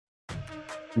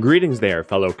Greetings there,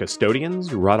 fellow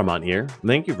custodians. Rhadamant here.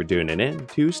 Thank you for tuning in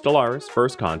to Stellaris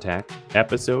First Contact,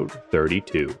 Episode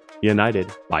 32, United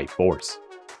by Force.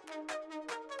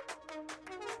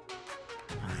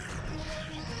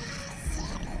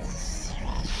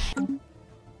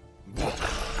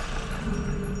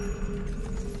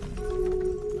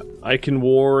 I can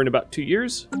war in about 2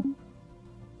 years.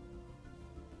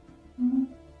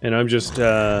 And I'm just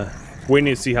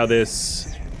waiting to see how this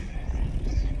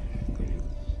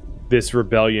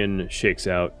rebellion shakes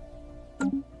out.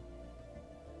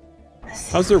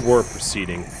 How's their war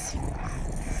proceeding?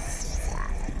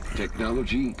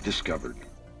 Technology discovered.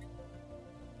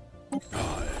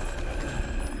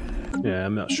 Yeah,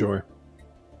 I'm not sure.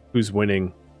 Who's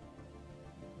winning?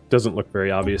 Doesn't look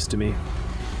very obvious to me.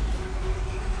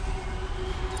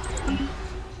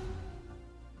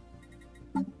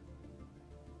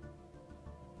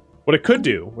 What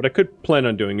I could plan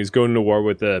on doing is going to war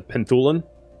with Penthulan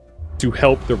to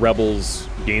help the rebels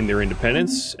gain their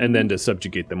independence, and then to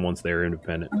subjugate them once they're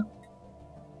independent.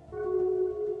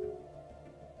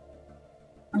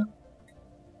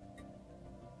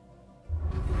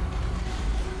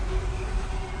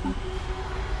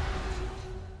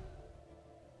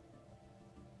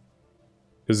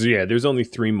 Because, yeah, there's only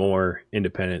 3 more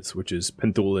independents, which is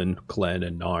Penthulan, Klen,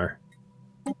 and Nar.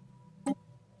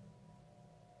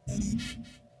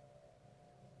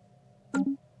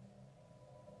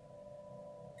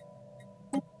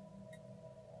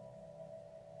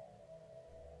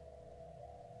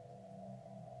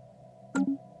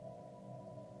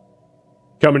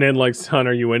 Coming in like, son,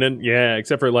 are you winning? Yeah,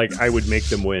 except for, like, I would make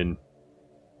them win.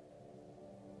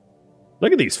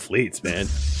 Look at these fleets, man.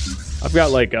 I've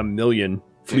got, like, 1 million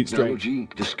fleet strength.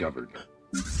 Technology discovered.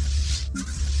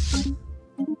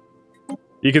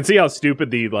 You can see how stupid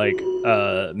the, like,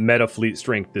 meta fleet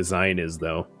strength design is,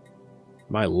 though.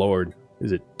 My lord,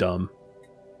 is it dumb.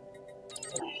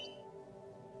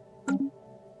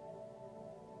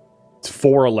 It's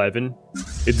 411.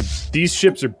 These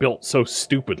ships are built so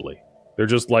stupidly. They're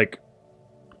just like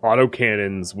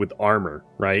autocannons with armor,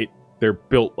 right? They're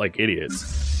built like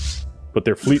idiots. But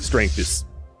their fleet strength is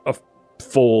a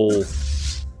full...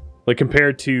 Like,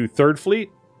 compared to 3rd Fleet,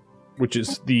 which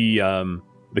is the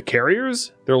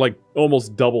carriers, they're like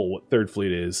almost double what 3rd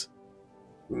Fleet is.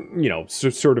 You know,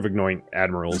 sort of ignoring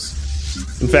admirals.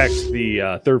 In fact, the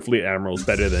 3rd Fleet Admiral is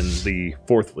better than the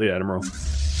 4th Fleet Admiral.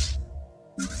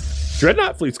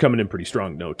 Dreadnought fleet's coming in pretty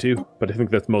strong, though, too. But I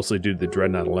think that's mostly due to the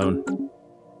Dreadnought alone.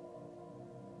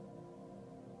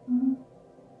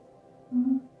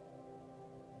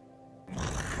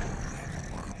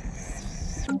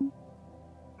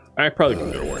 I probably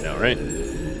can go to war now, right?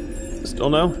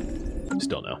 Still no?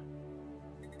 Still no.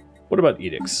 What about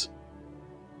edicts?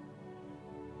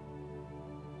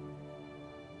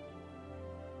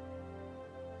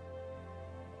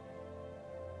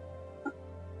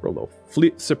 Roll a little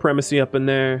fleet supremacy up in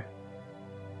there.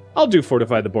 I'll do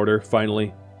fortify the border,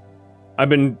 finally. I've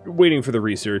been waiting for the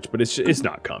research, but it's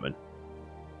not coming.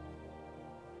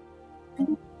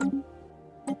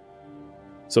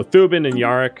 So Thuban and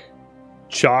Yarrick,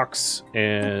 Chalks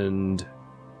and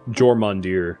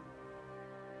Jormundir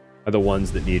are the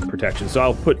ones that need protection. So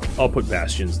I'll put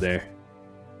bastions there.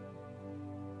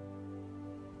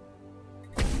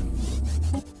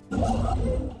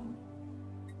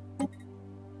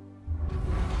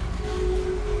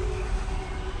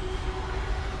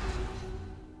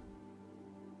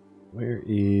 Where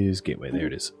is Gateway? There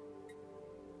it is.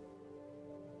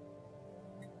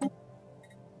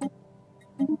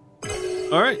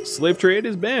 Alright, slave trade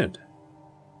is banned.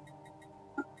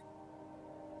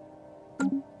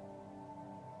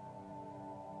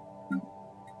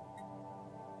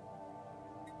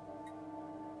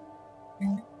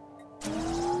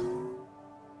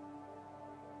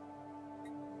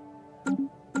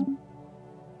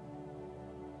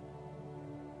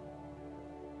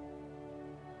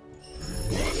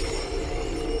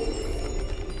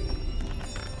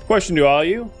 Question to all of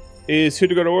you is who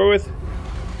to go to war with?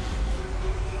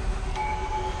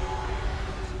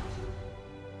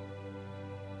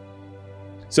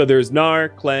 So there's Nar,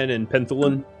 Klen, and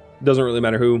Penthulan. Doesn't really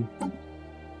matter who.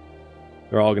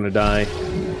 They're all gonna die.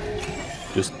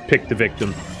 Just pick the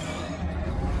victim.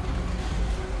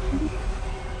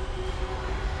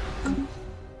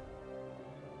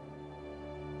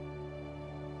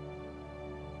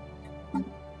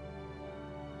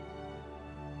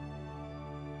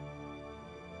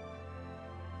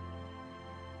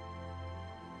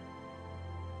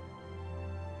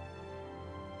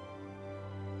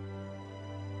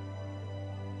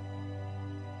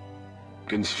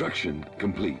 Construction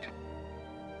complete.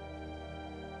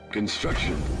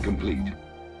 Construction complete.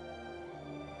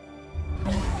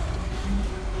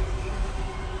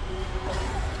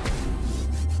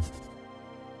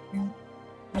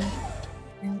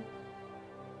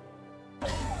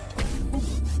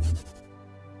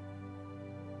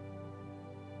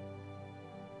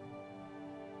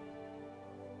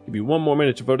 Give you one more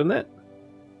minute to vote on that.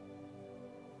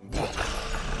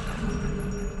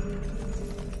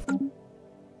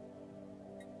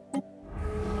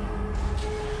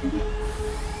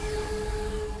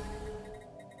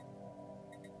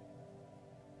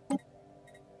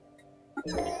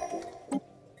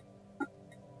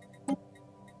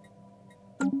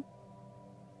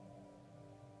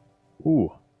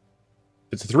 Ooh.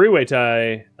 It's a three-way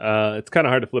tie. It's kind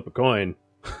of hard to flip a coin.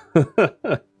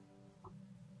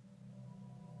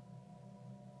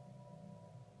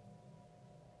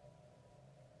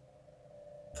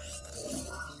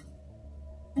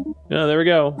 Yeah, there we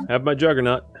go. Have my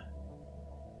Juggernaut.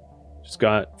 Just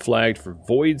got flagged for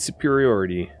void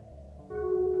superiority.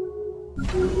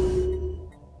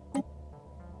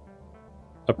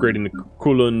 Upgrading the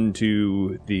Kulun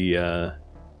to the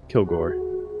Kilgore.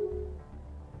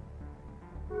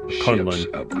 Ships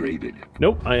upgraded.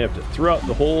 Nope, I have to throw out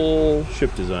the whole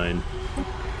ship design.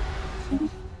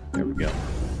 There we go.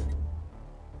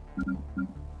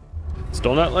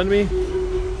 Still not letting me?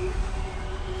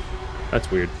 That's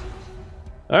weird.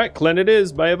 Alright, Clen it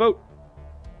is, by a vote.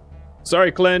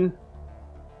 Sorry, Clen.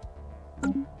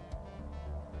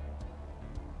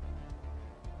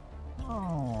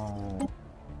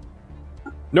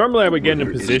 Normally I would get in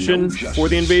a position for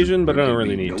the invasion, but I don't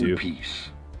really need to.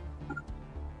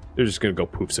 They're just gonna go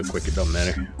poof so quick it doesn't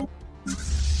matter.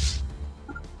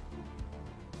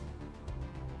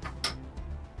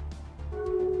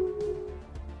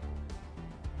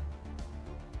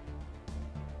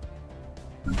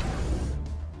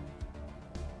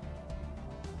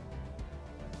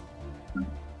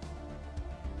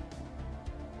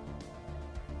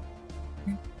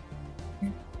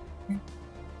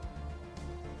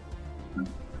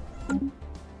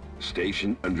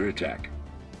 Station under attack.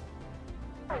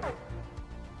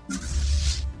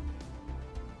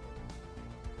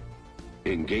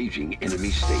 Engaging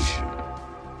enemy station.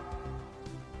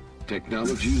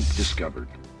 Technology discovered.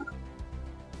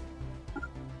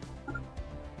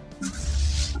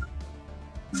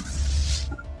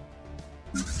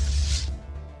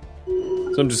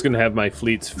 So I'm just gonna have my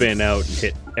fleets fan out and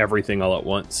hit everything all at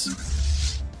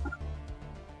once.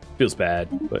 Feels bad,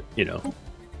 but you know.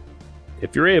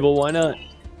 If you're able, why not?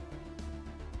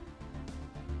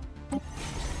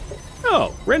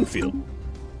 Oh, Renfield.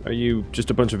 Are you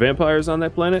just a bunch of vampires on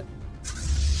that planet?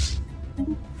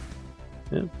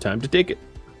 Yeah, time to take it.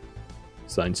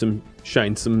 Shine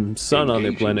some sun on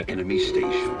their planet. Enemy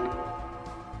station.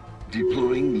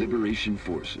 Deploying liberation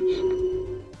forces.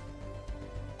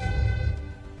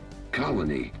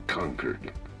 Colony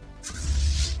conquered.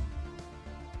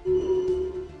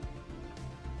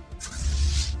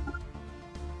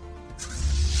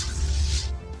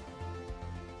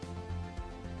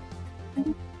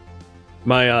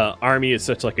 My army is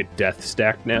such like a death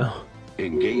stack now.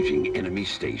 Engaging enemy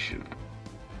station.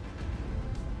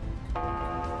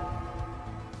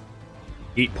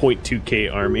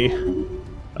 8.2k army.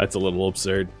 That's a little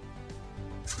absurd.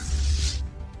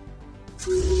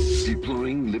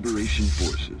 Deploying liberation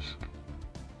forces.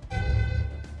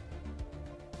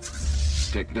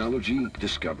 Technology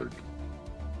discovered.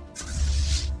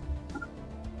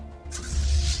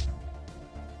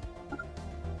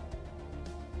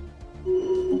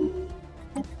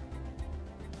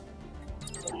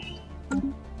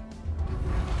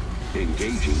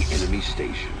 Engaging enemy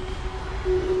station.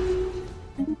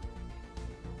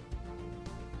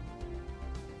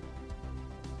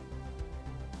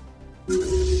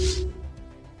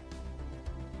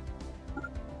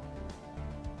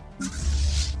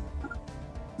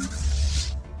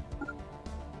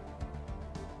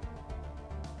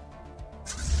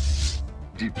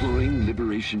 Deploying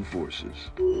liberation forces.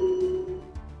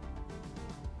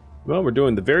 Well, we're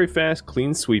doing the very fast,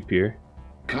 clean sweep here.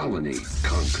 Colony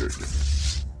conquered.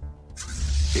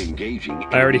 Engaging.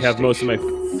 I already have most of my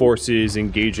forces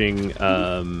engaging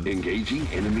Engaging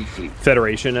enemy fleet.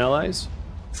 Federation allies.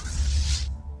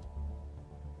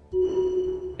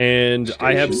 And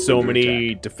I have so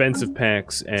many defensive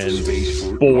packs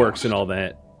and bulwarks and all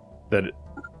that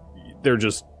they're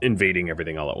just invading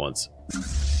everything all at once.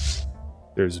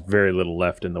 There's very little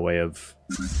left in the way of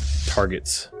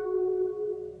targets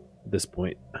at this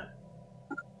point.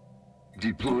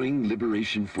 Deploying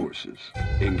liberation forces.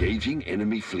 Engaging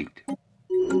enemy fleet.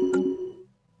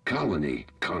 Colony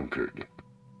conquered.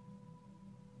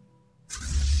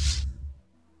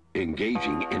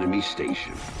 Engaging enemy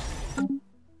station.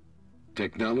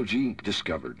 Technology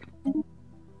discovered.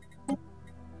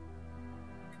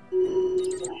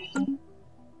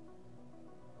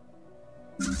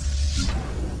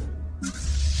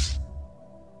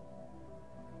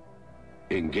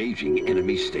 Engaging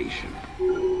enemy station.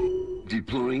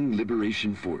 Deploying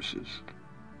liberation forces.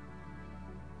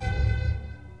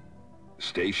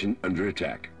 Station under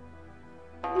attack.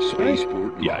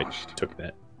 Spaceport Yeah, lost. I took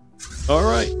that. All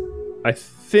right. I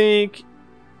think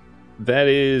that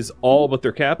is all but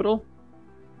their capital.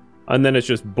 And then it's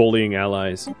just bullying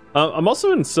allies. I'm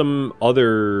also in some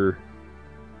other...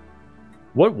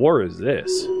 What war is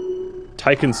this?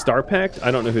 Tychon Star Pact? I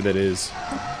don't know who that is.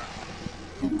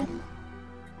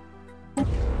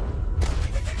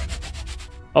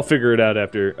 I'll figure it out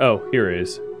after... Oh, here it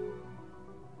is.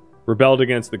 Rebelled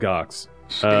against the Gox.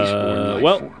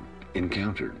 Well...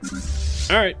 Encountered.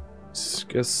 Alright.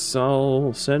 Guess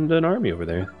I'll send an army over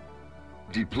there.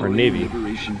 Deploy or Navy.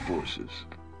 liberation forces.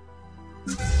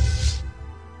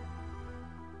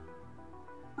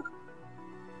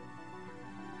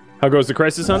 How goes the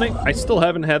crisis hunting? I still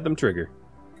haven't had them trigger.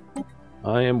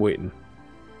 I am waiting.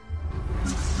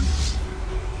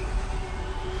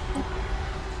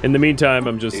 In the meantime,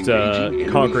 I'm just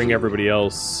conquering everybody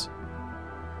else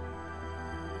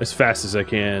as fast as I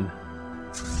can.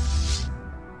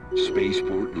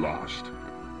 Spaceport lost.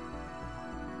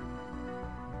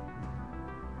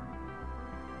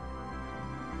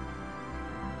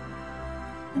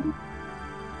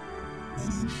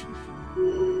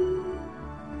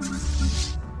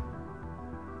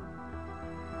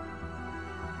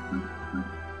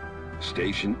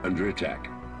 Station under attack.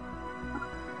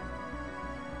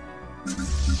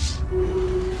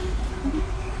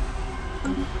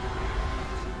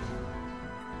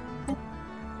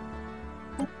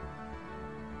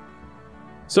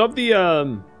 So of the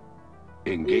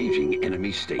Engaging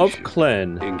enemy station. of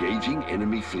Klen, Engaging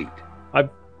enemy fleet. I've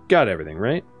got everything,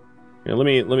 right? Here, let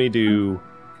me do.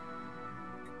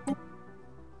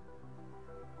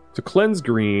 So Klen's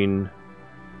green.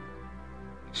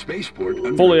 Spaceport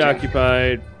under Fully attack.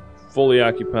 occupied. Fully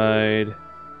occupied.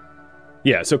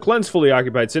 Yeah, so Klen's fully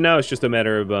occupied. So now it's just a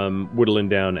matter of whittling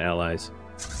down allies,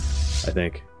 I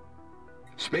think.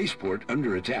 Spaceport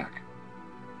under attack.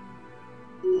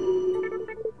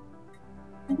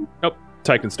 Oh,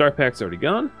 Tychon Star Pact's already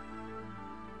gone.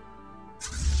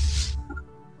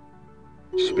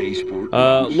 Spaceport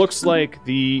lost. Looks like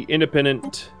the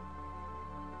independent...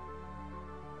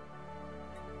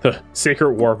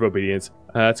 Sacred War of Obedience.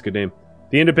 That's a good name.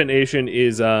 The independent nation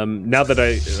is, now that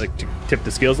I like to tip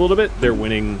the scales a little bit, they're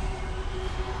winning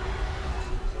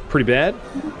pretty bad.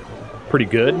 Pretty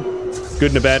good.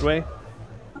 Good in a bad way.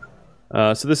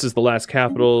 So this is the last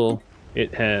capital.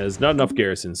 It has not enough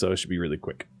garrison, so it should be really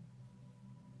quick.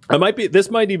 This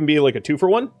might even be like a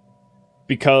 2-for-1,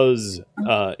 because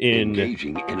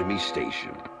Engaging enemy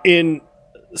station. in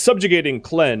subjugating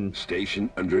Klen, Station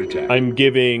under attack. I'm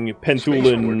giving Spaceport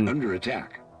Penthulin under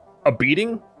attack. a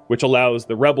beating, which allows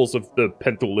the rebels of the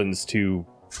Penthulins to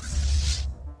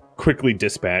quickly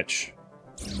dispatch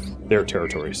their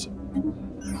territories.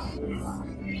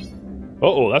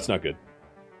 Uh-oh, that's not good.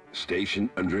 Station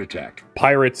under attack.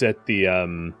 Pirates at the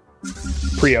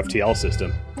pre-FTL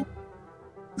system.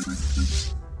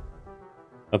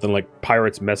 Nothing like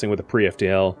pirates messing with the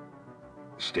pre-FTL.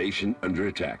 Station under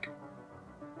attack.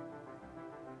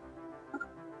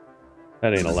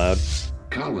 That ain't allowed.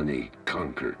 Colony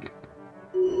conquered.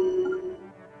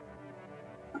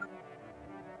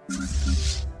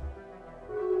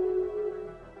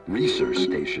 Research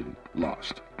station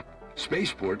lost.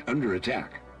 Spaceport under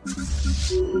attack.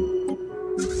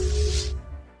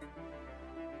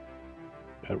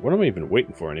 God, what am I even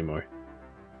waiting for anymore?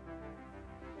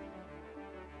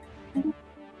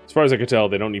 As far as I can tell,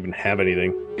 they don't even have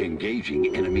anything.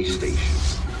 Engaging enemy station.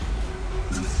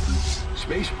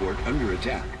 Spaceport under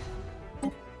attack.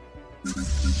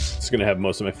 It's going to have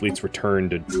most of my fleets return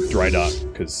to dry dock,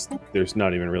 because there's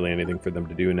not even really anything for them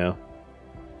to do now.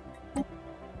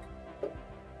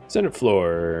 Senate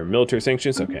floor, military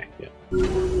sanctions, okay, yeah.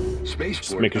 Spaceport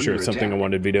Just making sure under it's something attack. I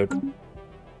wanted vetoed.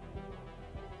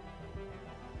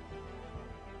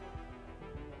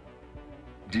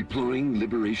 Deploying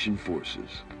liberation forces.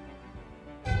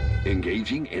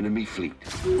 Engaging enemy fleet.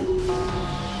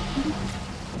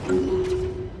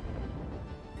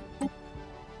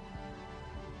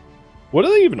 What are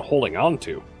they even holding on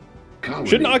to? Colony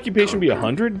Shouldn't occupation be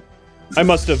conquered. 100? I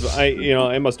must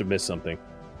have missed something.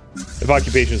 If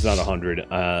occupation is not 100,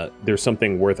 there's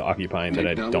something worth occupying that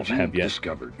I don't Technology have yet.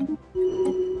 Discovered.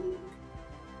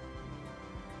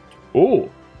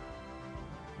 Ooh,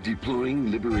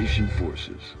 Deploying liberation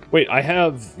forces. Wait, I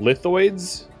have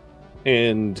lithoids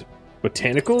and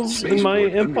botanicals in my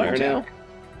Spaceport under empire now? attack.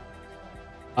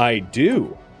 I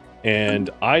do, and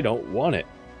I don't want it.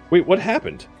 Wait, what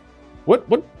happened? What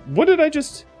did I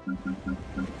just...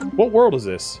 What world is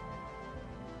this?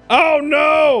 Oh,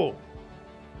 no!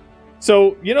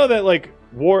 So, you know that, like,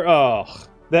 war of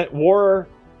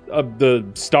the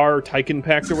Star Tycoon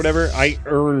Pact or whatever? I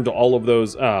earned all of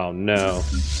those. Oh, no.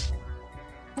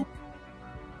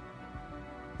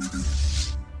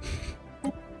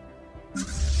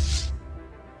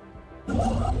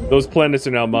 Those planets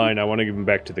are now mine. I want to give them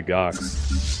back to the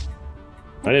Gox.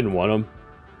 I didn't want them.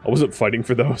 I wasn't fighting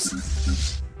for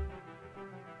those.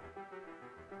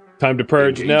 Time to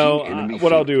purge. Engaging No, enemy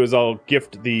what I'll fleet. do is I'll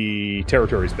gift the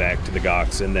territories back to the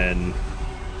Gox and then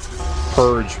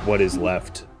purge what is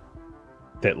left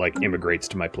that, like, immigrates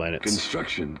to my planets.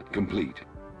 Construction complete.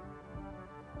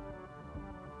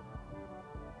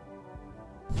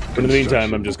 But in the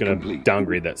meantime, I'm just going to Complete.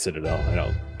 downgrade that Citadel. I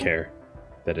don't care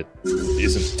that it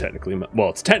isn't technically mine. Well,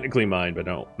 it's technically mine, but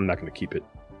no, I'm not going to keep it.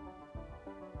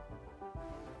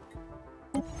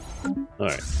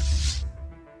 Alright.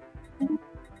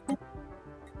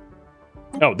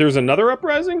 Oh, there's another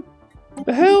uprising?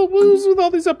 The hell? What is with all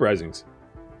these uprisings?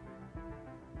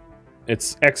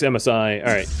 It's ex-MSI.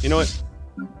 Alright, you know what?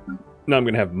 Now I'm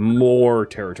going to have more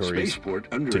territories Spaceport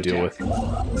under to deal attack.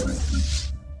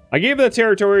 with. I gave that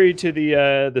territory to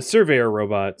the surveyor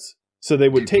robots so they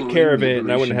would take care of it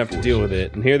and I wouldn't have to deal with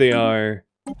it. And here they are,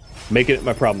 making it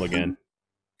my problem again.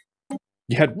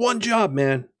 You had one job,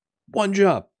 man. One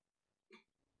job.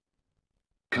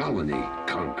 Colony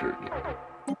conquered.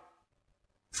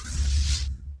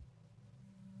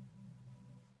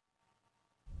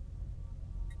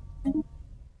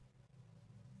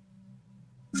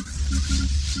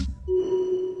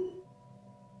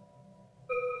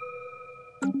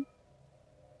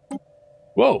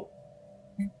 Whoa.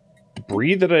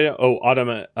 Debris that I...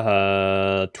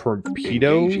 Oh,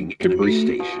 torpedo Engaging enemy debris?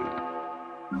 station.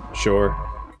 Sure.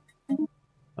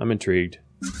 I'm intrigued.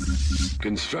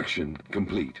 Construction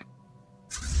complete.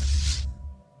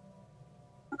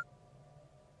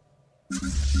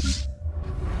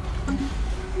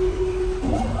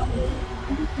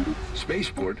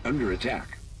 Spaceport under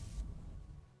attack.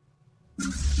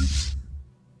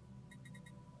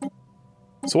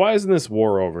 So why isn't this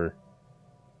war over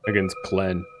against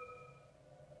Klen?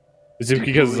 Is it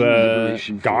because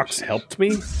Liberation Gox forces. helped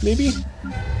me, maybe?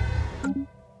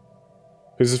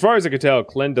 Because as far as I could tell,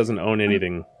 Klen doesn't own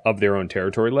anything of their own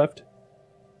territory left.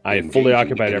 I have fully Engaging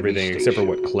occupied enemy everything except for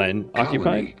station. what Klen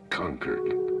occupied. Colony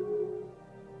conquered.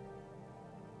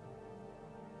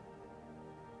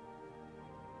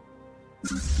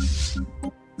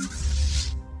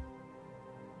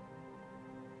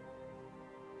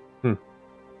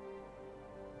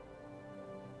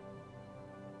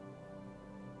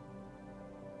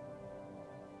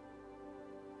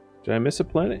 Did I miss a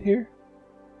planet here?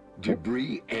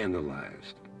 Debris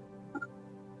analyzed.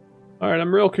 Alright,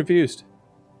 I'm real confused.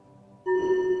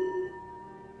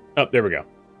 Oh, there we go.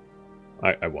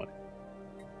 I won.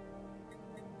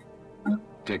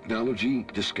 Technology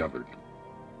discovered.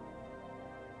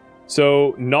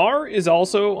 So, Nar is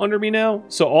also under me now.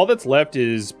 So all that's left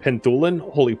is Penthulin,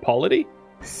 Holy Polity.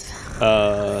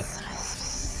 And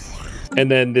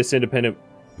then this independent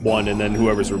one, and then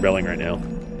whoever's rebelling right now.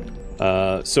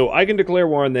 So I can declare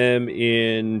war on them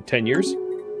in 10 years.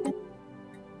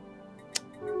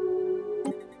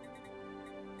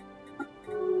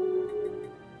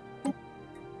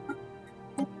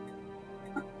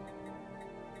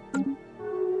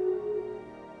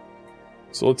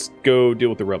 So let's go deal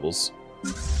with the rebels.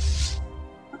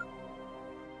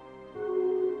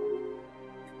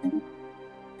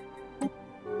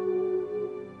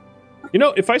 You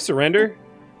know, if I surrender,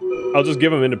 I'll just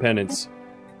give them independence.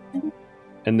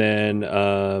 And then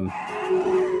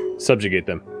subjugate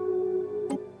them.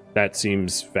 That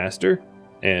seems faster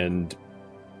and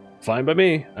fine by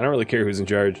me. I don't really care who's in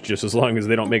charge, just as long as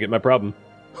they don't make it my problem.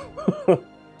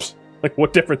 Like,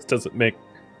 what difference does it make?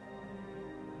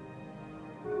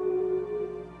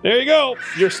 There you go!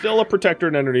 You're still a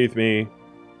protectorate underneath me.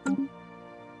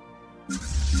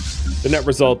 The net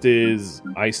result is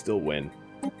I still win.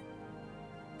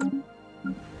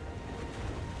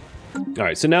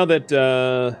 Alright, so now that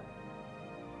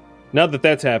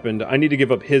that's happened, I need to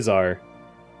give up Hizar.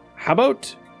 How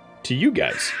about to you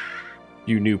guys,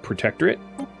 you new protectorate?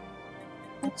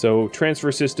 So,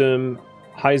 transfer system,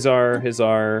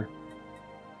 Hizar,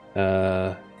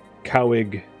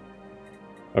 Cowig.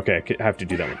 Okay, I have to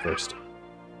do that one first.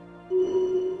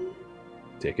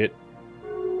 Take it.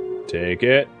 Take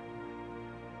it.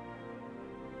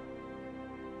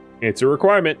 It's a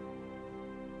requirement.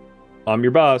 I'm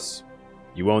your boss.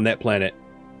 You own that planet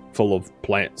full of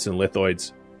plants and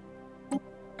lithoids.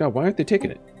 God, why aren't they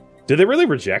taking it? Did they really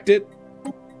reject it?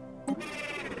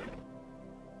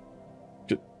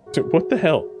 What the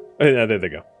hell? Oh, yeah, there they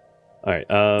go. All right.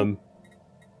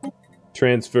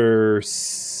 Transfer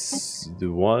the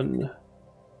 1.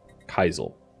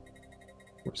 Kaisel.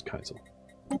 Where's Kaisel?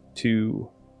 2.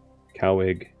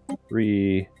 Cowig.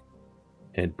 3.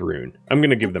 And Brune. I'm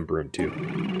gonna give them Brune too.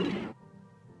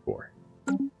 4.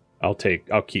 I'll keep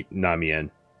Namien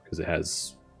because it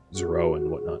has 0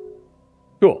 and whatnot.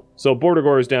 Cool. So border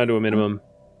gore is down to a minimum.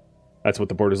 That's what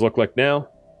the borders look like now.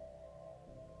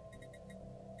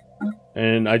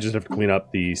 And I just have to clean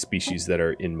up the species that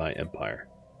are in my empire.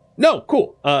 No,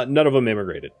 cool. None of them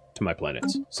immigrated to my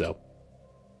planets, so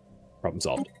problem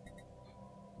solved.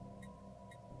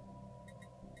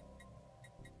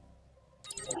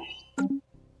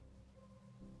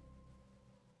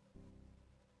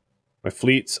 My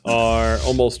fleets are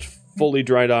almost fully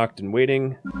dry docked and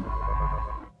waiting.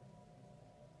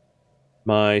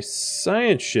 My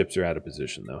science ships are out of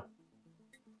position, though.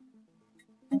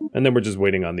 And then we're just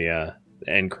waiting on the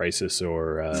end crisis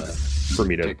or for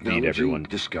me to feed everyone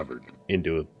discovered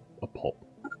into a pulp.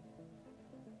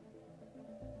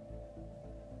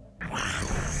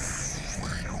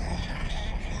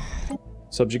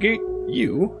 Subjugate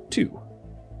you too.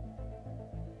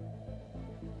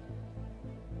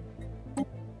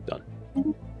 Done.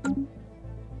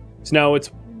 So now it's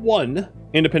 1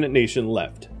 independent nation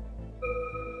left.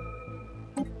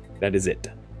 That is it.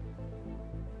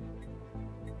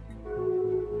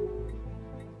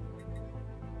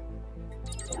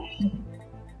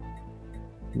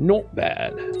 Not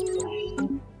bad.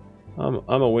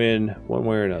 I'm a win one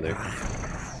way or another.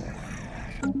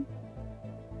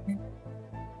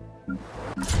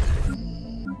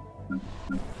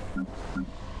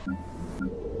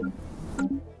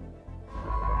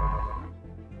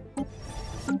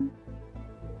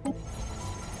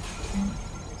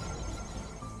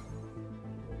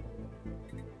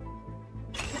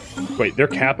 Wait, their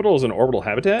capital is an orbital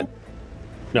habitat?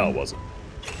 No, it wasn't.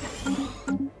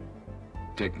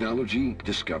 Technology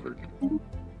discovered.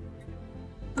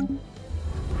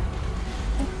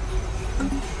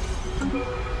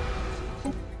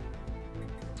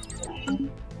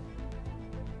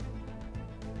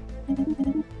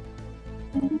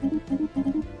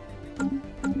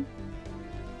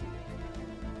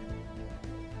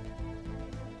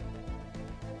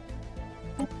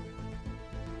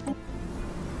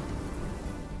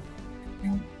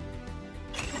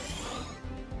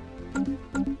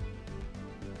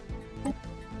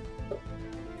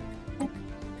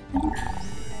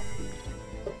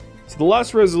 So the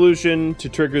last resolution to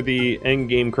trigger the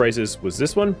endgame crisis was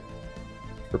this one.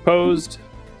 Proposed.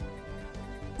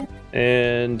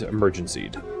 And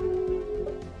emergencied.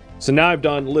 So now I've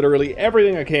done literally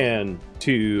everything I can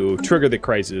to trigger the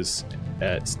crisis.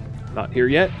 It's not here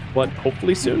yet, but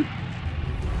hopefully soon.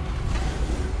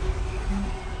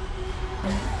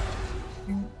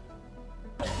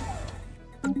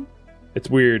 It's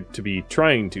weird to be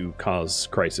trying to cause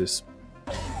crisis.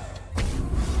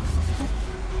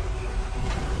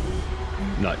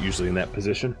 Not usually in that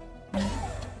position.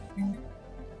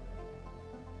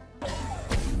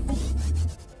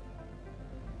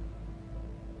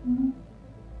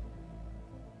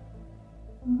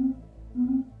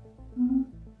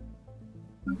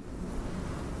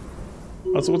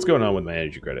 Also, what's going on with my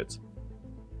energy credits?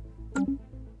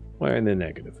 Why are they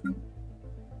negative?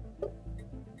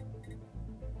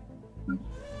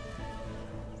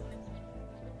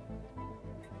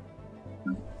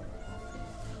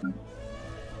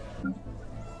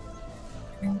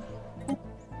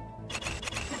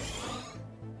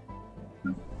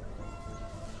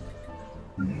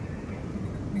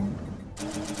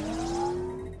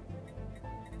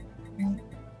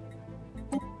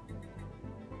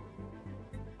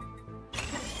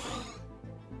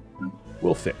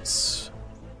 We'll fix.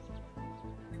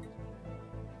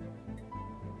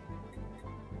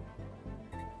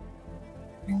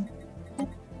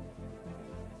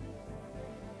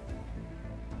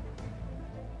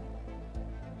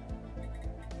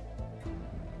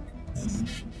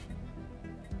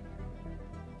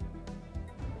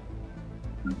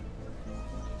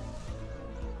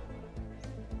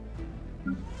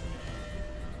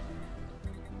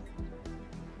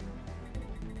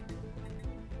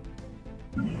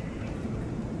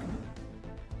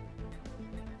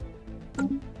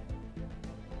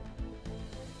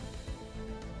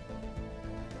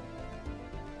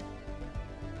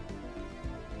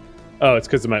 Oh, it's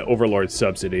because of my Overlord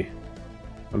subsidy.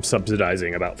 I'm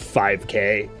subsidizing about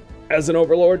 5k as an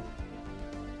overlord.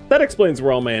 That explains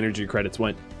where all my energy credits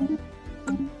went.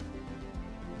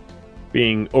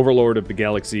 Being overlord of the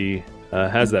galaxy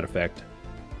has that effect.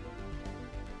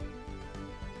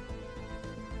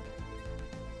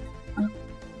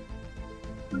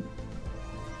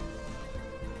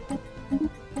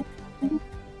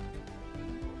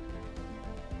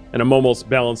 And I'm almost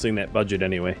balancing that budget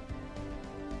anyway.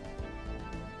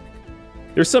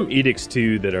 There's some edicts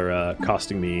too that are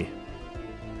costing me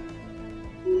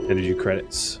energy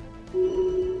credits.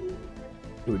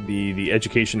 It would be the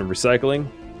education and recycling.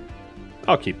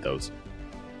 I'll keep those.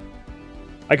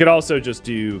 I could also just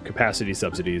do capacity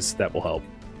subsidies. That will help.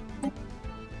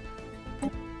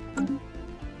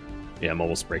 Yeah, I'm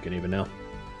almost breaking even now.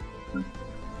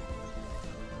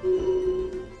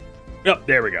 Oh,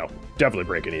 there we go. Definitely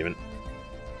breaking even.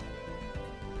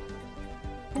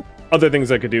 Other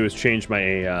things I could do is change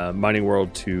my mining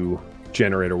world to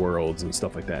generator worlds and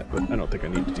stuff like that, but I don't think I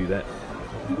need to do that.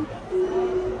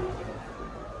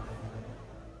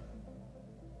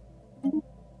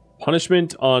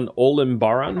 Punishment on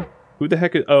Olimbaran? Who the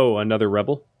heck is... Oh, another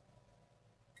rebel?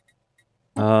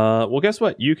 Well, guess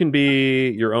what? You can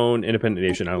be your own independent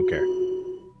nation. I don't care.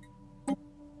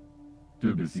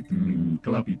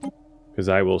 Because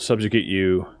I will subjugate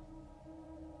you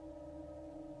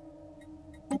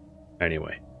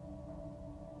anyway.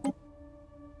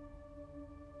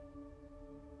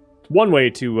 One way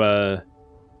to,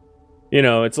 you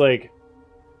know, it's like,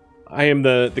 I am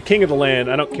the king of the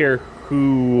land. I don't care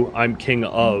who I'm king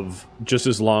of, just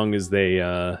as long as they,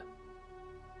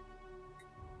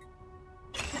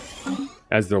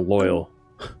 as they're loyal.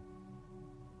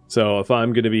 So if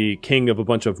I'm going to be king of a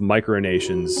bunch of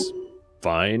micronations,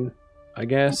 fine, I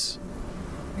guess.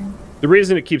 The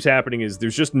reason it keeps happening is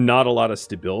there's just not a lot of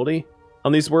stability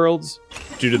on these worlds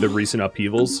due to the recent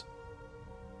upheavals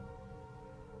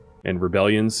and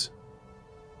rebellions.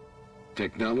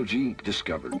 Technology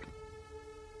discovered.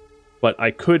 But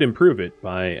I could improve it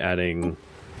by adding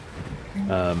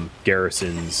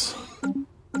garrisons.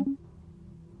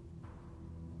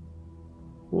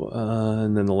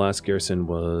 And then the last garrison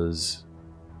was...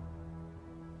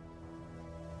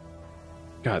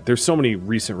 God, there's so many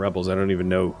recent rebels, I don't even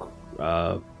know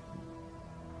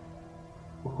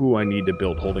who I need to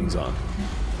build holdings on.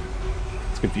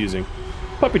 It's confusing.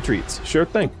 Puppy treats, sure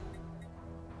thing.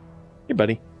 Hey,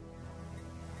 buddy.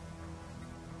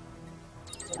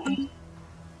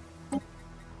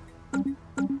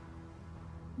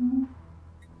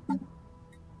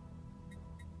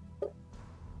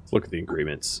 Let's look at the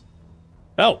agreements.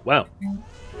 Oh, wow.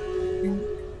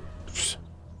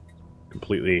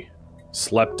 Completely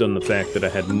slept on the fact that I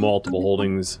had multiple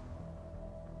holdings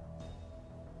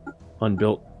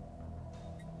unbuilt.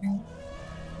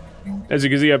 As you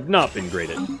can see, I've not been great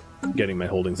at getting my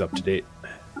holdings up to date.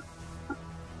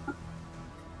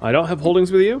 I don't have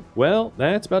holdings with you? Well,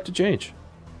 that's about to change.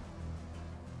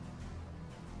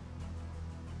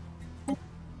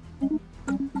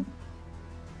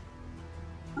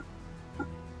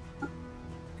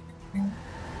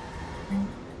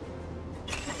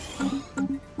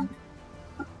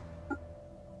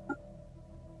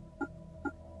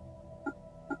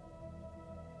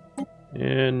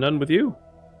 And none with you.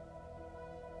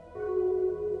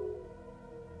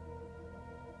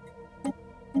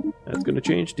 That's going to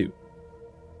change too.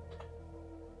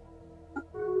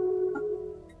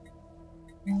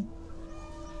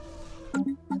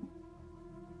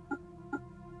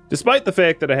 Despite the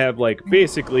fact that I have, like,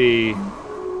 basically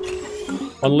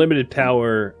unlimited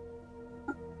power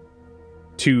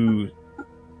to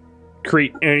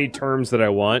create any terms that I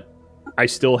want, I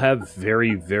still have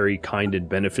very, very kind and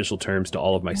beneficial terms to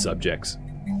all of my subjects.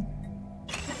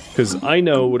 Because I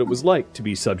know what it was like to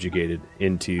be subjugated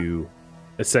into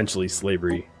essentially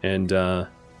slavery, and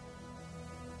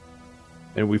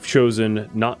we've chosen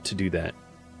not to do that,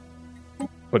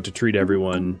 but to treat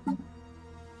everyone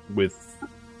with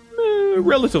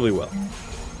relatively well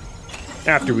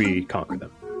after we conquer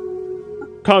them.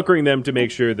 Conquering them to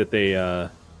make sure that they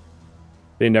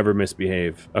never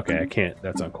misbehave. Okay, I can't.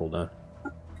 That's on cooldown.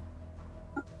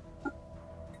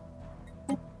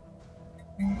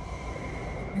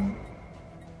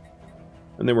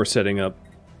 And then we're setting up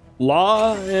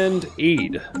law and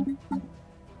aid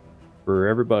for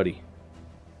everybody.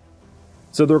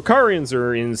 So the Ricarians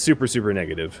are in super, super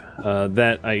negative.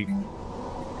 That I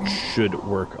should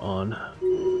work on.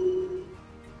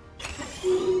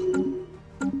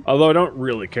 Although I don't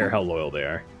really care how loyal they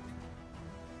are.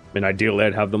 I mean, ideally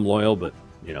I'd have them loyal, but,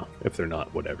 you know, if they're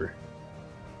not, whatever.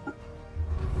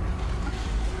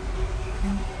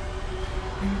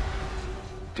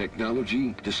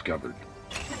 Technology discovered.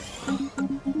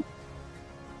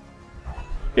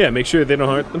 Yeah, make sure they don't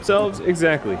hurt themselves.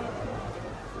 Exactly.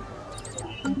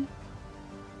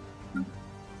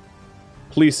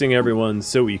 Policing everyone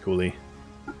so equally.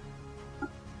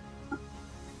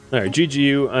 Alright,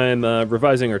 GGU, I'm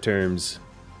revising our terms.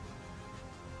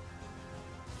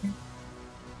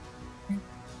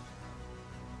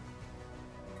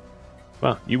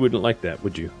 Wow, you wouldn't like that,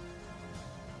 would you?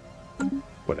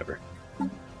 Whatever.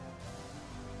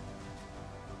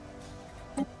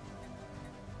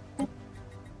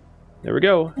 There we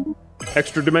go.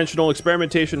 Extra-dimensional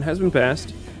experimentation has been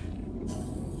passed.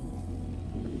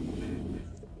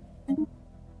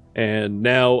 And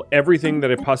now everything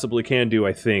that I possibly can do,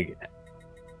 I think,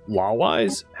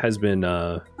 law-wise, has been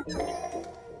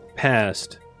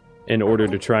passed in order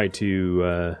to try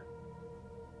to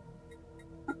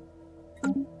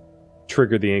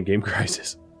trigger the endgame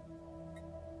crisis.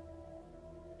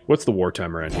 What's the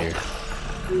wartime around here?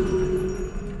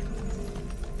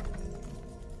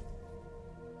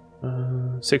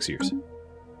 Uh, 6 years.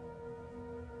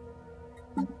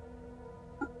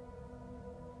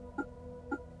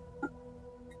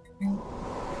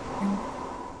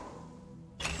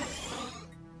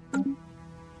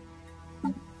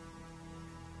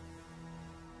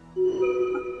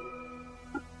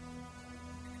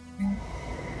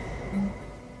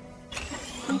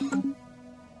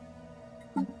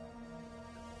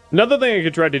 Another thing I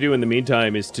could try to do in the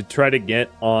meantime is to try to get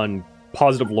on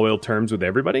positive, loyal terms with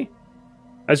everybody.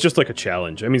 That's just like a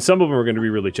challenge. I mean, some of them are going to be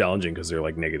really challenging because they're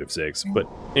like -6, but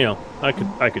you know, I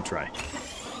could try.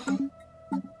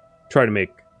 Try to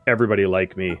make everybody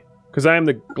like me, because I am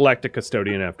the galactic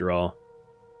custodian after all.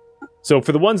 So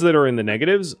for the ones that are in the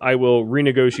negatives, I will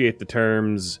renegotiate the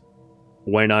terms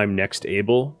when I'm next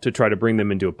able to try to bring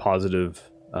them into a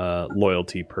positive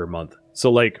loyalty per month.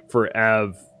 So like for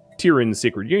Av Tyran's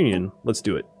Sacred Union, let's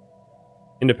do it.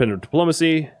 Independent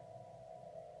diplomacy.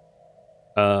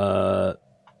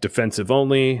 Defensive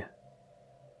only.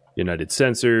 United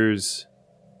Censors.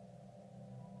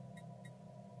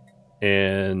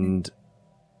 And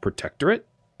Protectorate?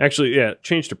 Actually, yeah,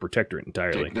 change to Protectorate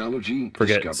entirely. Technology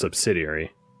Forget discovered.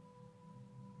 subsidiary.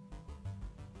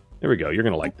 There we go. You're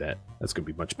going to like that. That's going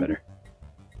to be much better.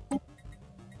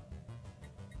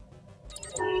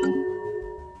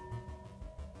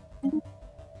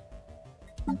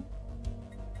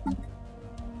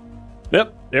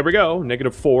 Yep, there we go.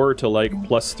 -4 to like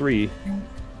 +3.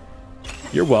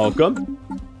 You're welcome.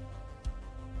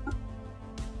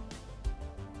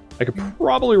 I could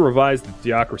probably revise the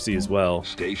theocracy as well.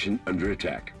 Station under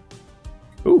attack.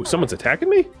 Ooh, someone's attacking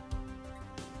me?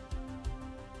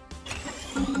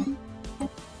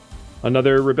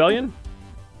 Another rebellion?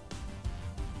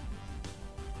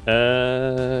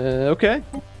 Okay.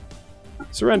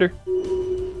 Surrender.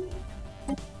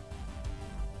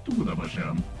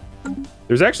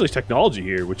 There's actually technology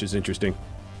here, which is interesting.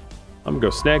 I'm gonna go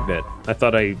snag that. I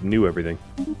thought I knew everything.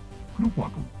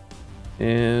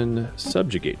 And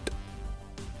subjugate.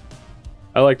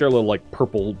 I like their little, like,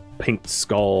 purple pink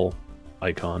skull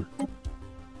icon.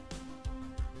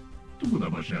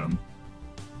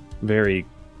 Very,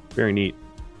 very neat.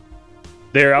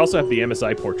 They also have the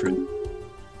MSI portrait.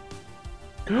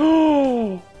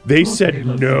 Oh, they said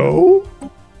no?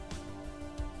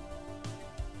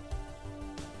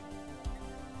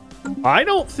 I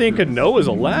don't think a no is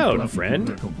allowed,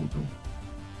 friend.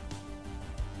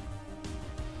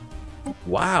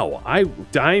 Wow,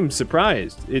 I'm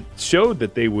surprised. It showed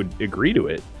that they would agree to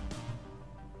it.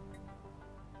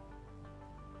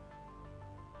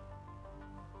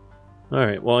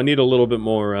 Alright, well, I need a little bit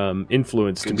more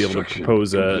influence to be able to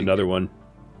propose another one.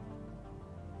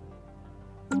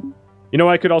 You know,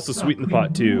 I could also sweeten the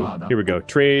pot, too. Here we go.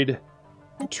 Trade,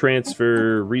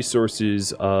 transfer,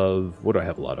 resources of... What do I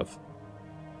have a lot of?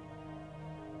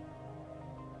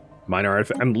 Minor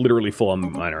artifact. I'm literally full on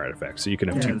minor artifacts, so you can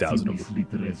have 2,000 of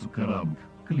them.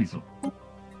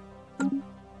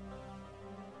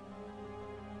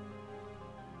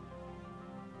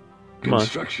 Come on.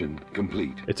 Construction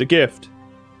complete. It's a gift.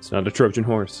 It's not a Trojan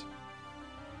horse.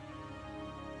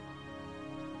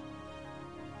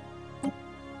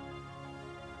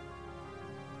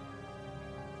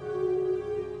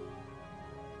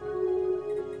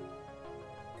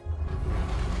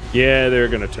 Yeah, they're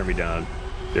gonna turn me down.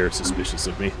 They're suspicious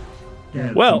of me.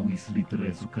 Well,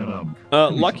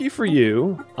 lucky for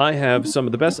you, I have some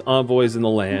of the best envoys in the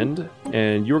land,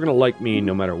 and you're gonna like me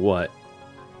no matter what.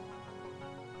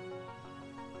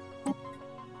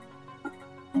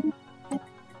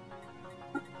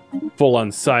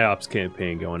 Full-on PsyOps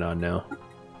campaign going on now.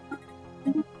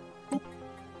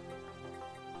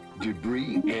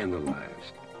 Debris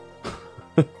analyzed.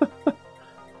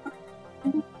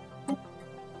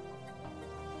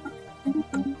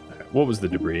 What was the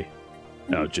debris?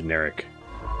 Oh, generic.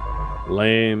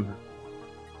 Lame.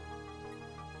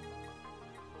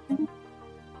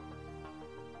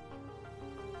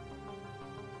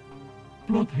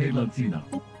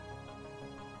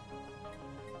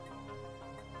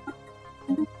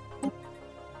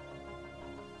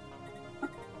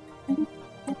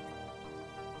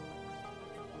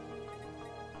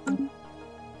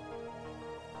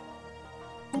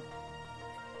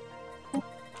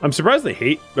 I'm surprised they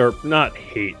hate, or not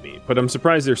hate me, but I'm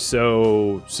surprised they're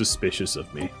so suspicious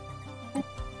of me.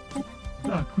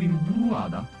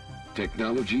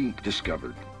 Technology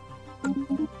discovered.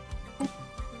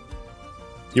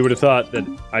 You would have thought that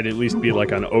I'd at least be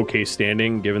like on okay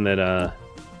standing, given that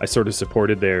I sort of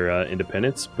supported their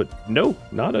independence, but no,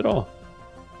 not at all.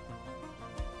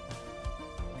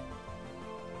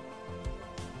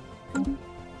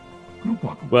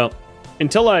 Well,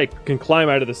 until I can climb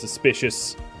out of the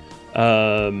suspicious...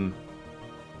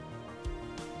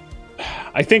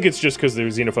 I think it's just because they're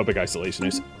xenophobic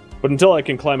isolationists. But until I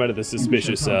can climb out of the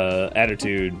suspicious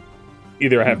attitude,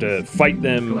 either I have to fight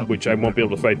them, which I won't be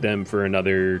able to fight them for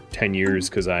another 10 years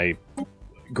because I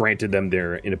granted them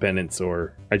their independence,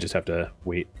 or I just have to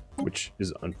wait, which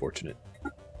is unfortunate.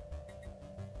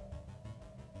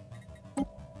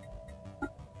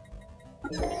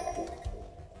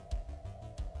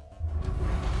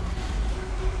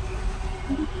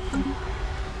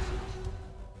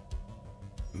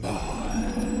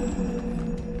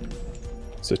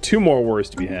 So 2 more wars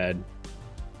to be had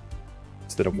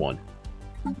instead of 1.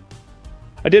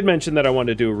 I did mention that I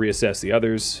wanted to reassess the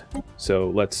others, so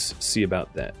let's see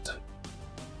about that.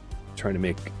 Trying to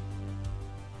make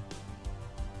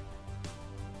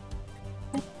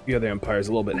the other empires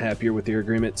a little bit happier with their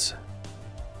agreements.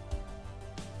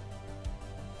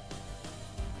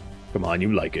 Come on,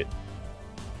 you like it.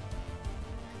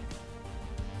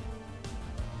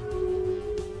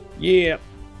 Yeah.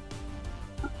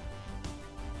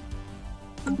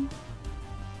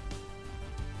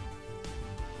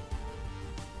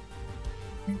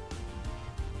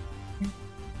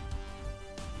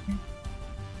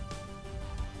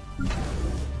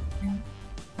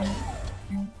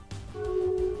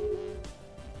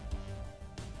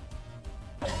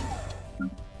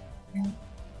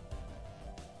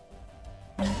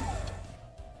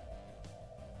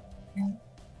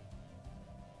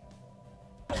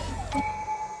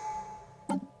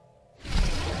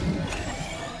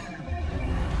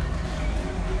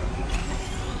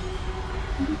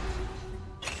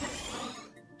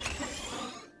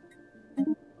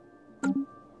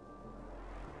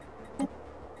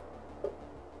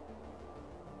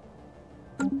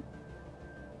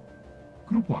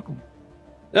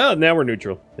 Oh, now we're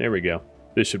neutral. There we go.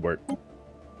 This should work.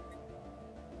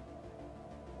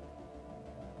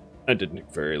 That didn't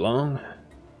take very long.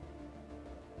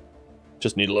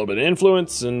 Just need a little bit of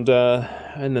influence, and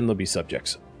then they'll be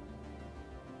subjects.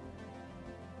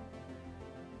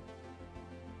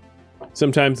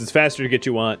 Sometimes it's faster to get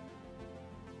you want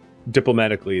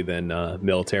diplomatically than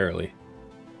militarily.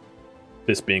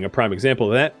 This being a prime example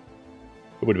of that.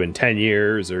 It would have been 10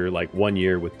 years or like 1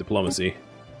 year with diplomacy.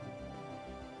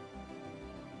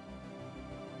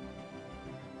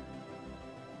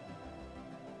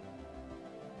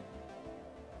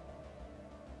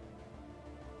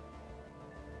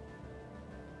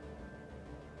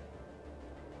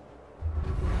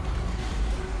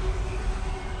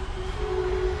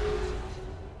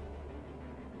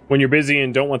 When you're busy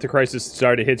and don't want the crisis to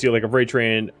start, it hits you like a freight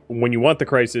train. When you want the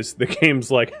crisis, the game's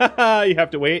like, haha, you have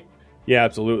to wait. Yeah,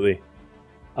 absolutely.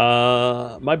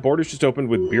 My borders just opened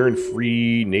with Beer and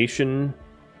Free Nation.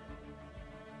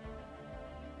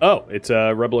 Oh, it's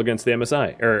a rebel against the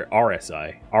MSI, or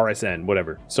RSI, RSN,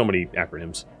 whatever. So many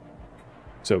acronyms.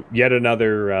 So yet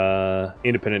another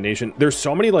independent nation. There's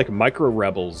so many like micro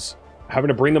rebels. Having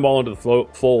to bring them all into the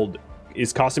fold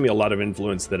is costing me a lot of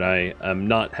influence that I am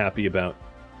not happy about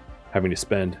having to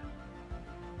spend.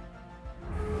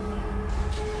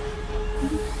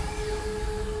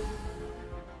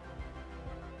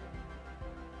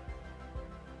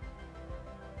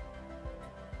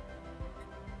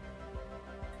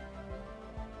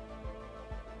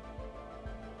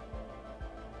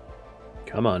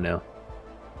 Come on now.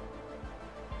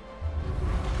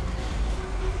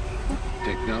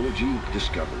 Technology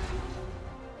discovered.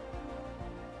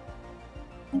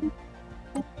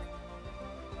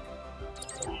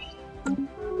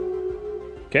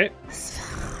 Okay.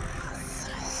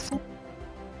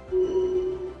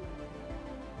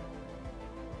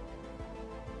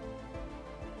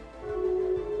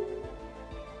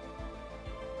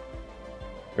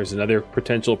 There's another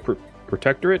potential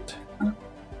protectorate.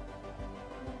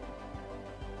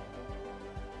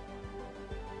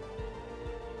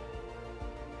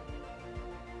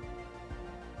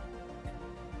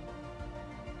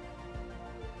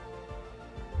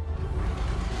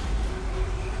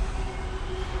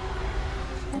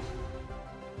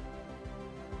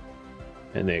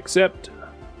 And they accept.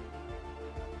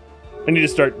 I need to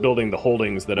start building the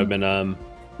holdings that I've been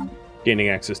gaining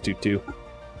access to too.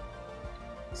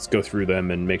 Let's go through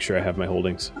them and make sure I have my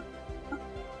holdings.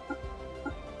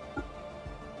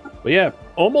 But yeah,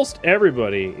 almost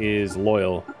everybody is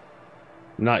loyal.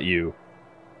 Not you.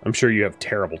 I'm sure you have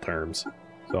terrible terms.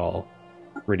 So I'll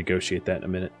renegotiate that in a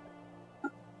minute.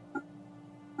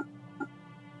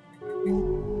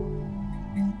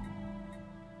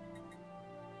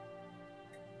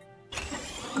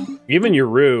 Even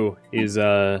Yuru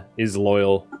is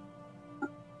loyal,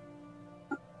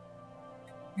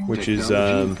 which is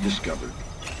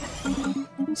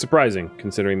surprising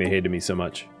considering they hated me so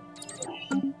much.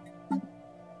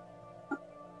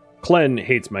 Klen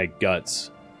hates my guts,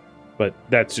 but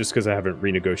that's just because I haven't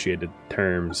renegotiated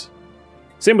terms.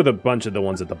 Same with a bunch of the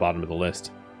ones at the bottom of the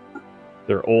list.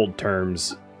 They're old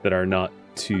terms that are not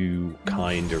too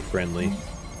kind or friendly.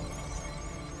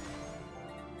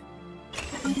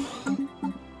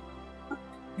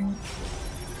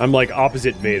 I'm like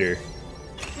opposite Vader.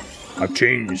 I've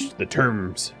changed the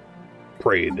terms.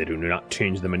 Pray they do not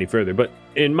change them any further. But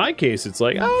in my case, it's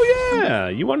like, oh yeah,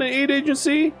 you want an aid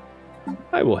agency?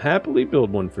 I will happily build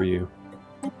one for you.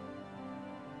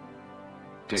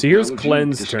 So here's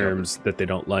Klen's terms that they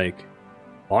don't like.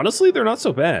 Honestly, they're not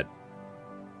so bad.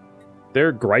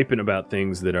 They're griping about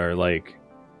things that are like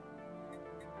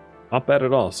not bad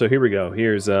at all. So here we go.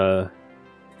 Here's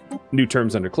new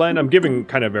terms under Klen. I'm giving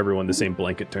kind of everyone the same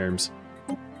blanket terms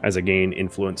as I gain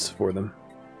influence for them.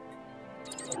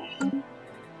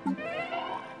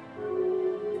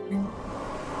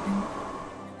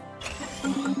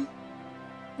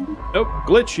 Nope,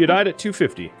 glitch, you died at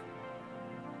 250.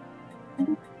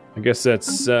 I guess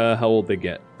that's how old they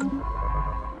get.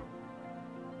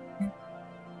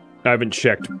 I haven't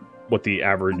checked what the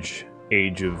average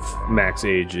age of max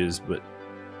age is, but...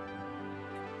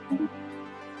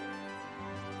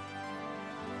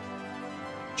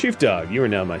 Chief Dog, you are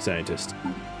now my scientist.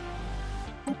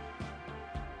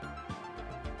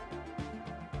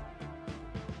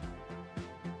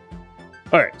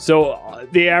 Alright, so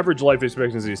the average life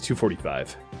expectancy is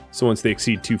 245. So once they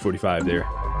exceed 245 there,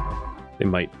 they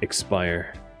might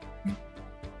expire.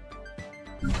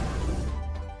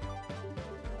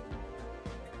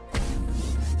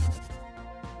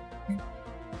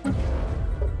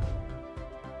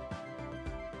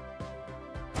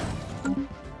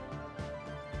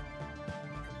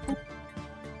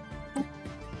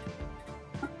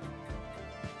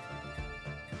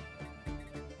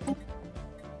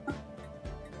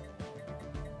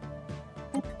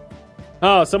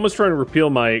 Oh, someone's trying to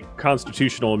repeal my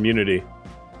constitutional immunity.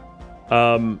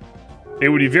 It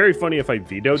would be very funny if I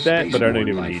vetoed that, but I don't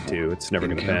even need to. It's never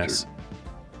going to pass.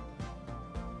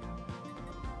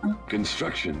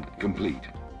 Construction complete.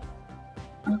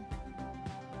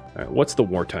 Alright, what's the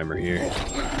war timer here?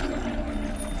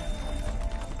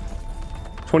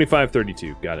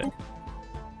 2532, got it.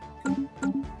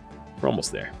 We're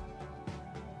almost there.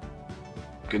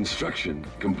 Construction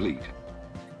complete.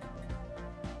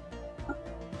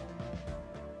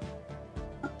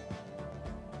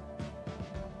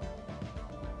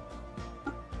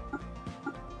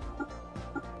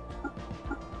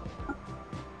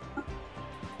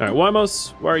 Alright,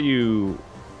 Wamos, why are you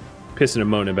pissing and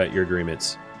moaning about your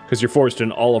agreements? Because you're forced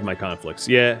in all of my conflicts.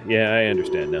 Yeah, I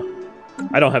understand now.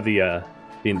 I don't have the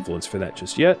influence for that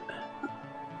just yet.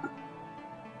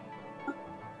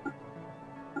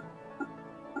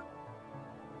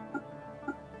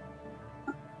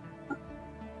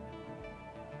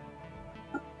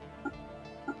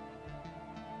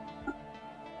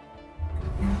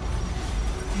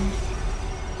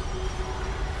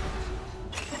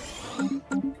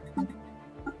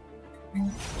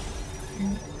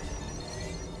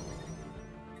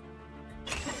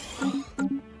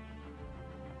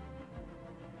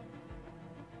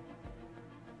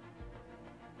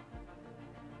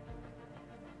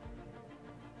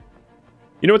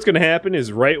 You know what's going to happen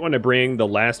is right when I bring the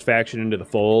last faction into the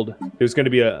fold, there's going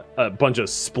to be a bunch of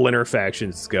splinter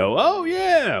factions go, oh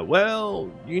yeah,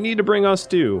 well, you need to bring us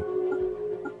too.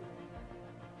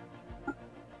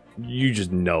 You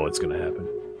just know it's going to happen.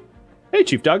 Hey,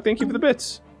 Chief Dog, thank you for the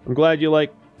bits. I'm glad you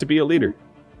like to be a leader.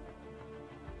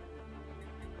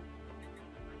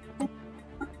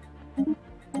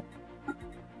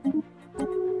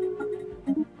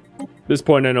 this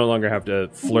point, I no longer have to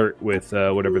flirt with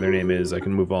whatever their name is. I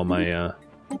can move all my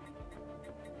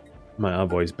my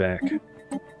envoys back.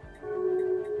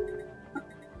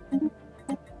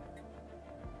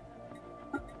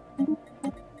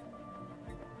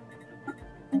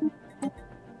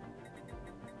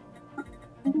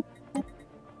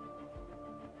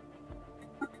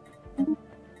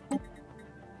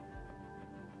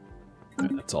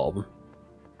 That's all of them.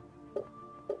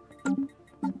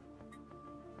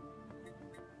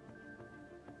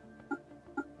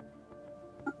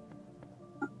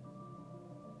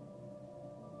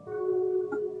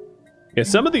 Yeah,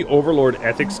 some of the Overlord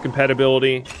ethics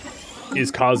compatibility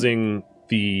is causing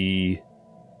the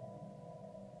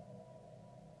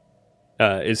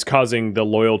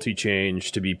loyalty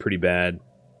change to be pretty bad,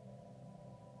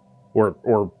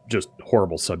 or just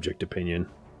horrible subject opinion.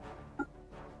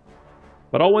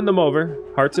 But I'll win them over,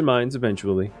 hearts and minds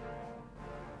eventually.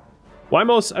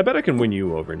 Wymos, I bet I can win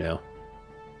you over now,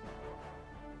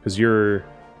 because your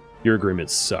agreement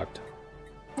sucked.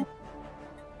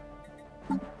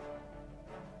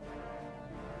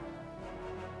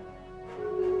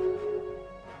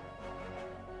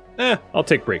 I'll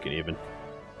take breaking even.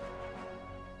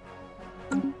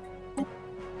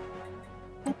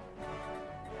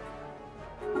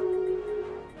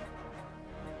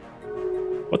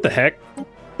 What the heck?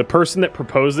 The person that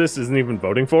proposed this isn't even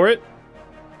voting for it?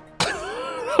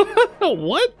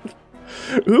 What?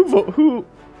 Who?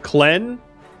 Clen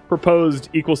proposed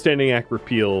Equal Standing Act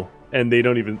repeal, and they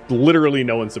don't even... Literally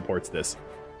no one supports this.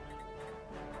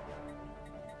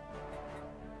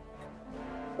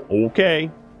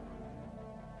 Okay.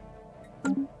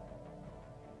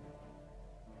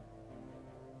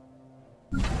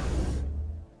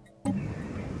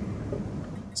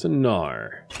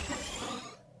 Sonar.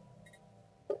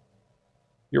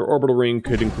 Your orbital ring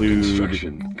could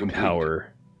include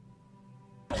power.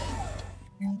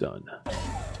 Done.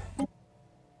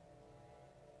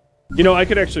 You know, I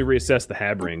could actually reassess the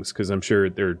hab rings, because I'm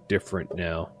sure they're different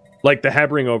now. Like, the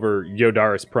hab ring over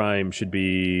Yodaris Prime should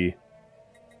be...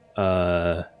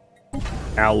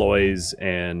 alloys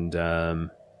and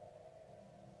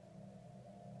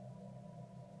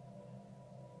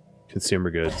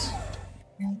consumer goods,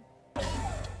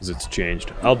 because it's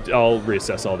changed. I'll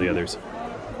reassess all the others.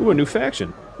 Ooh, a new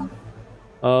faction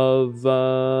of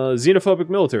xenophobic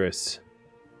militarists.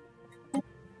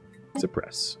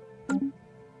 Suppress.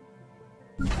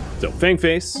 So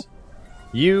Fangface,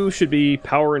 you should be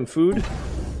power and food.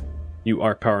 You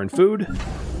are power and food.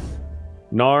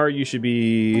 Nar, you should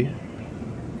be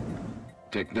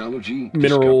technology,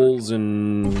 minerals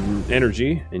and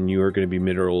energy, and you are going to be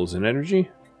minerals and energy.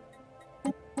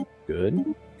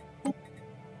 Good.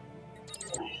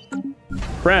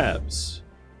 Crabs,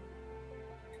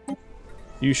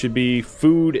 you should be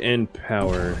food and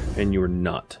power, and you are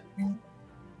not.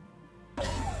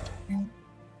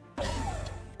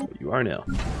 But you are now.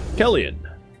 Kellian,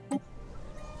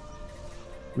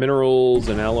 minerals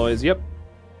and alloys. Yep.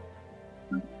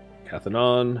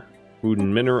 Cathanon, food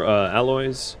and mineral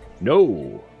alloys.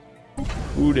 No,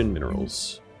 food and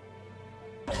minerals.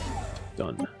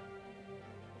 Done.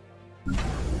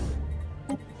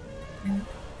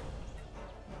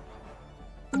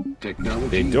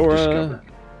 Technology Dora, discovered.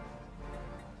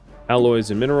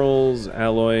 alloys and minerals,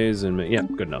 alloys and yeah,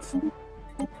 good enough.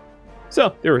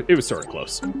 So it was sort of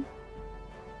close.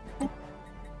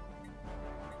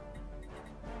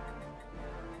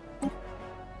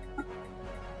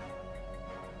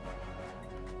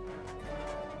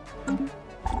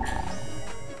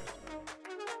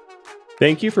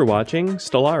 Thank you for watching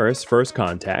Stellaris First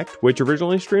Contact, which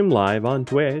originally streamed live on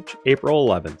Twitch, April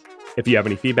 11th. If you have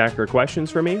any feedback or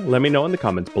questions for me, let me know in the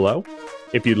comments below.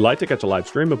 If you'd like to catch a live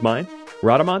stream of mine,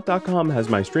 Rhadamant.com has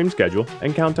my stream schedule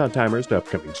and countdown timers to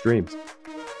upcoming streams.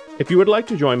 If you would like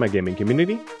to join my gaming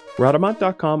community,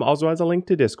 Rhadamant.com also has a link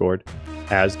to Discord,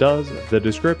 as does the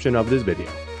description of this video.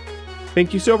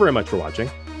 Thank you so very much for watching,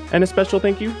 and a special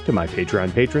thank you to my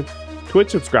Patreon patrons,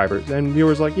 Twitch subscribers, and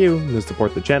viewers like you who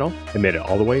support the channel and made it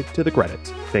all the way to the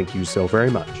credits. Thank you so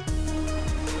very much.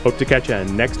 Hope to catch you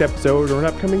in next episode or an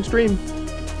upcoming stream.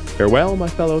 Farewell, my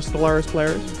fellow Stellaris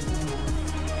players.